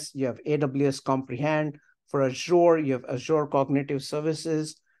AWS, you have AWS Comprehend. For Azure, you have Azure Cognitive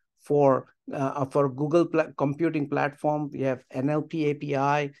Services. For Google computing platform, you have NLP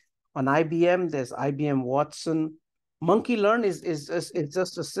API. On IBM, there's IBM Watson. Monkey Learn is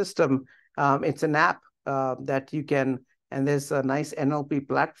just a system. It's an app that you can, and there's a nice NLP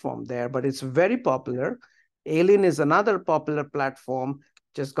platform there, but it's very popular. Alien is another popular platform,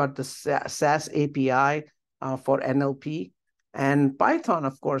 just got the SAS API for NLP. And Python,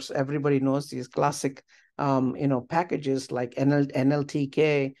 of course, everybody knows these classic packages like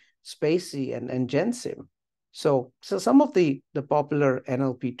NLTK, Spacy, and GenSim. So some of the popular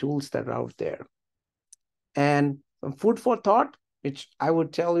NLP tools that are out there. And food for thought, which I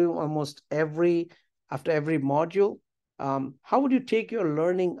would tell you almost after every module, how would you take your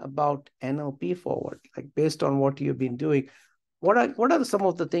learning about NLP forward? Like based on what you've been doing, what are some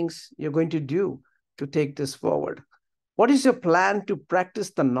of the things you're going to do to take this forward? What is your plan to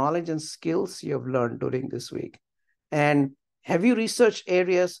practice the knowledge and skills you have learned during this week? And have you researched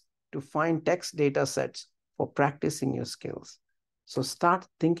areas to find text data sets for practicing your skills? So start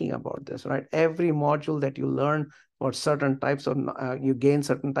thinking about this, right? Every module that you learn or certain types of, you gain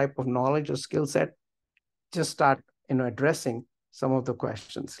certain type of knowledge or skill set, just start addressing some of the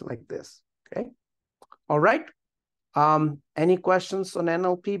questions like this, okay? All right. Any questions on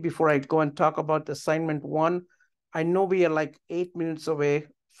NLP before I go and talk about assignment 1? I know we are like 8 minutes away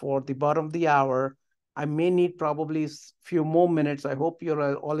for the bottom of the hour. I may need probably a few more minutes. I hope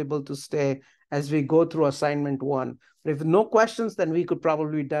you're all able to stay as we go through assignment 1. But if no questions, then we could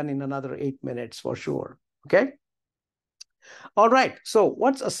probably be done in another 8 minutes for sure, okay? All right, so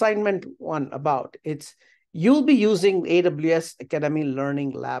what's assignment 1 about? You'll be using AWS Academy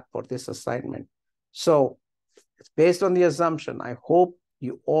Learning Lab for this assignment. So it's based on the assumption, I hope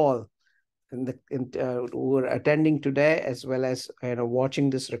you all who are attending today, as well as watching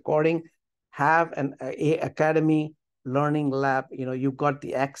this recording, have an Academy Learning Lab. You've got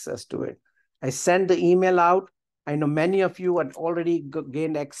the access to it. I sent the email out. I know many of you had already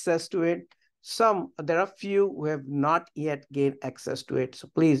gained access to it. There are few who have not yet gained access to it. So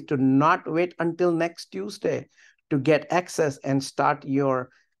please do not wait until next Tuesday to get access and start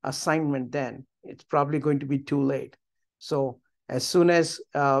your assignment then. It's probably going to be too late. So as soon as,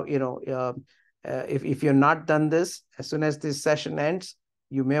 if you're not done this, as soon as this session ends,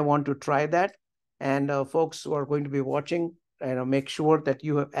 you may want to try that. And folks who are going to be watching, make sure that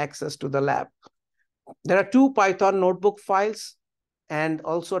you have access to the lab. There are 2 Python notebook files and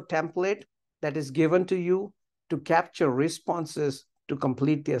also a template that is given to you to capture responses to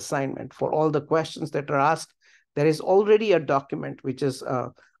complete the assignment. For all the questions that are asked, there is already a document, which is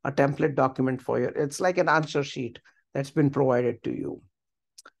a template document for you. It's like an answer sheet that's been provided to you.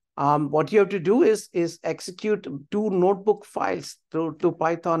 What you have to do is execute 2 notebook files, 2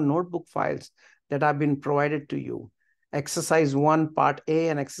 Python notebook files that have been provided to you. Exercise 1, part A,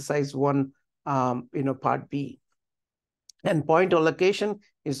 and exercise 1, part B. And point allocation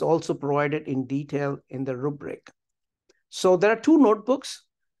is also provided in detail in the rubric. So there are 2 notebooks.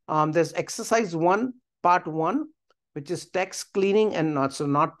 There's exercise 1, part 1, which is text cleaning and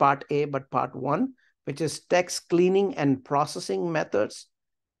not part A, but part 1, which is text cleaning and processing methods.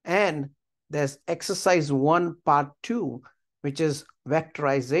 And there's exercise 1, part 2, which is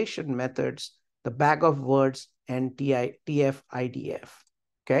vectorization methods, the bag of words, and TF-IDF,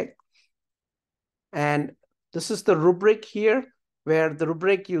 okay? And this is the rubric here, where the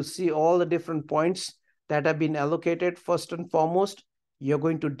rubric, you see all the different points that have been allocated. First and foremost, you're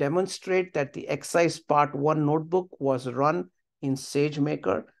going to demonstrate that the exercise part 1 notebook was run in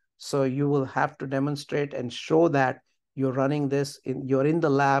SageMaker. So you will have to demonstrate and show that you're running this, you're in the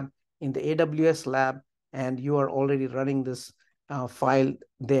lab, in the AWS lab, and you are already running this file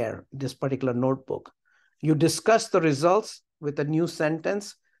there, this particular notebook. You discuss the results with a new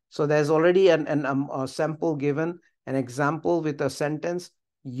sentence. So there's already a sample given, an example with a sentence.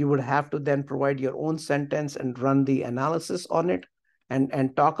 You would have to then provide your own sentence and run the analysis on it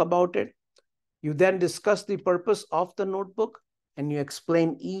and talk about it. You then discuss the purpose of the notebook and you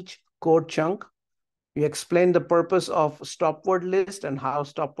explain each code chunk. You explain the purpose of stop-word list and how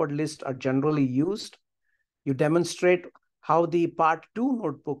stop-word lists are generally used. You demonstrate how the part 2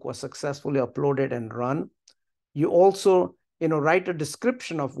 notebook was successfully uploaded and run. You also, write a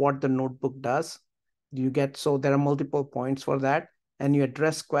description of what the notebook does. So there are multiple points for that. And you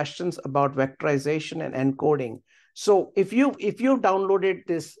address questions about vectorization and encoding. So if you downloaded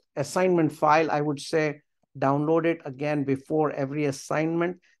this assignment file, I would say download it again before every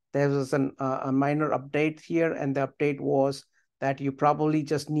assignment. There was a minor update here, and the update was that you probably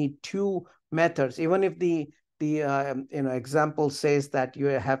just need 2 methods. Even if the example says that you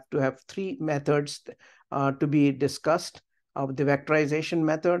have to have 3 methods to be discussed, the vectorization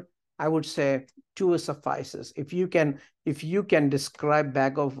method, I would say 2 suffices. If you can describe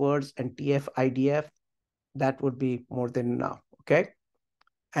bag of words and TF IDF, that would be more than enough. Okay.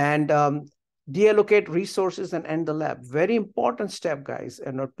 And deallocate resources and end the lab. Very important step, guys.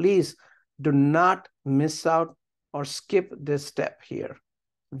 And please do not miss out or skip this step here.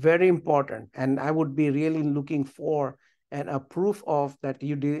 Very important. And I would be really looking for a proof of that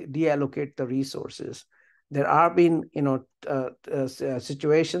you deallocate the resources. There are been,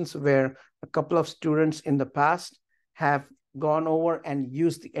 situations where a couple of students in the past have gone over and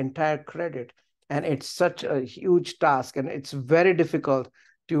used the entire credit. And it's such a huge task, and it's very difficult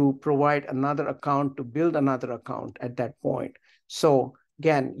to provide another account, to build another account at that point. So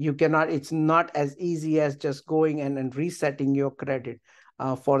again, it's not as easy as just going and resetting your credit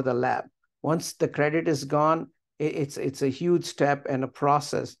for the lab. Once the credit is gone, it's a huge step and a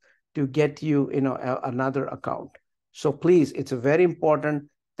process to get you, another account. So please, it's very important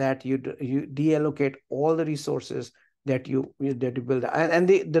that you deallocate all the resources that you build. And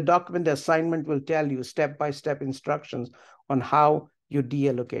the document, the assignment will tell you step-by-step instructions on how you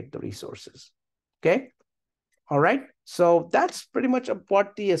deallocate the resources. Okay. All right. So that's pretty much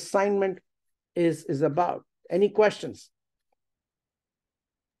what the assignment is about. Any questions?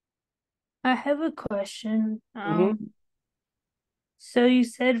 I have a question. So you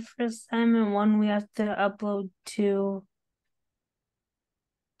said for assignment 1 we have to upload two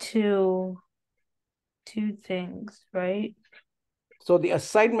things, right? So the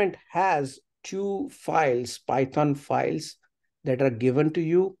assignment has 2 files, Python files, that are given to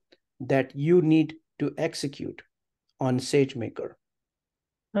you that you need to execute on SageMaker.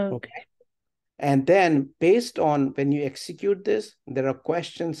 Okay. And then based on when you execute this, there are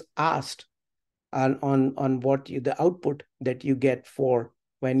questions asked on what the output that you get for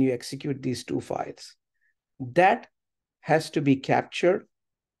when you execute these 2 files. That has to be captured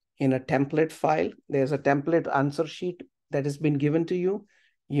in a template file. There's a template answer sheet that has been given to you.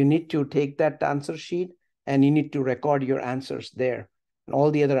 You need to take that answer sheet and you need to record your answers there. And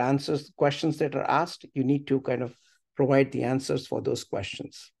all the other questions that are asked, you need to kind of provide the answers for those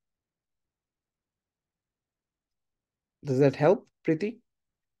questions. Does that help, Preeti?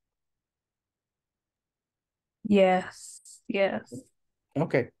 Yes.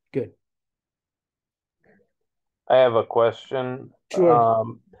 Okay, good. I have a question. Sure.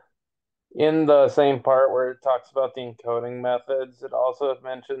 In the same part where it talks about the encoding methods, it also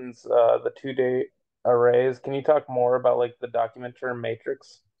mentions the 2-day arrays. Can you talk more about like the document term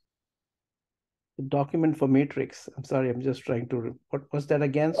matrix? The document for matrix. I'm sorry, I'm just trying to. What was that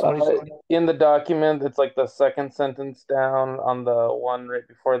again? Sorry. In the document, it's like the second sentence down on the one right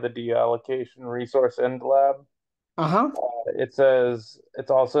before the deallocation resource end lab. It says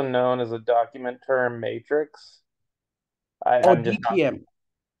it's also known as a document term matrix. I'm just not. DTM.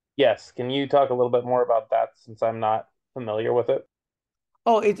 Yes. Can you talk a little bit more about that since I'm not familiar with it?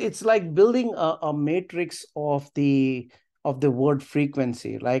 Oh, it's like building a matrix of the word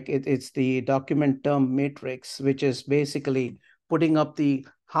frequency. Like it's the document term matrix, which is basically putting up the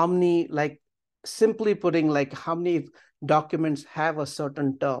how many, like simply putting like how many documents have a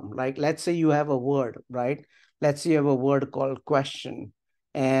certain term. Like let's say you have a word, right? Let's say you have a word called question,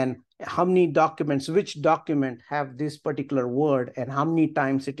 and how many documents, which document have this particular word and how many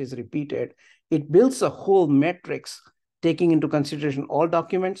times it is repeated. It builds a whole matrix taking into consideration all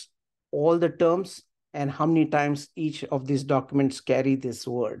documents, all the terms, and how many times each of these documents carry this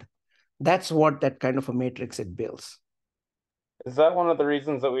word. That's what that kind of a matrix it builds. Is that one of the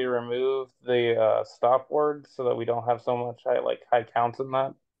reasons that we removed the stop word so that we don't have so much high counts in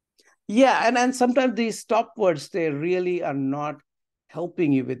that? Yeah, and sometimes these stop words, they really are not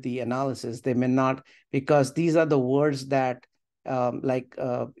helping you with the analysis. They may not, because these are the words that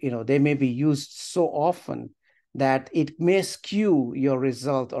they may be used so often that it may skew your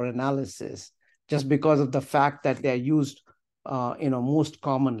result or analysis just because of the fact that they're used most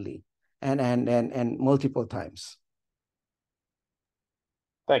commonly and multiple times.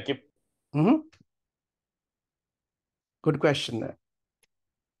 Thank you. Mm-hmm. Good question.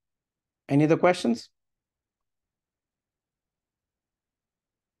 Any other questions?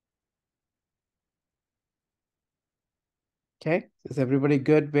 Okay, is everybody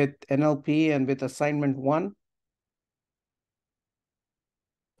good with NLP and with assignment 1?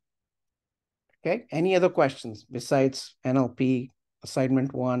 Okay, any other questions besides NLP,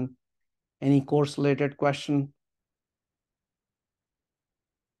 assignment 1? Any course-related question?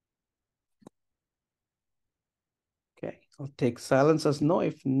 Okay, I'll take silence as no.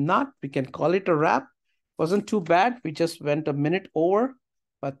 If not, we can call it a wrap. Wasn't too bad. We just went a minute over,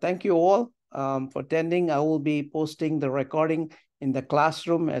 but thank you all for attending. I will be posting the recording in the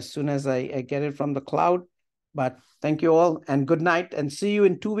classroom as soon as I get it from the cloud. But thank you all and good night, and see you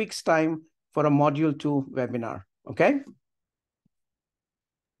in 2 weeks' time for a module 2 webinar. Okay?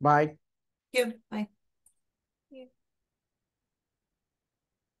 Bye. Thank you. Bye.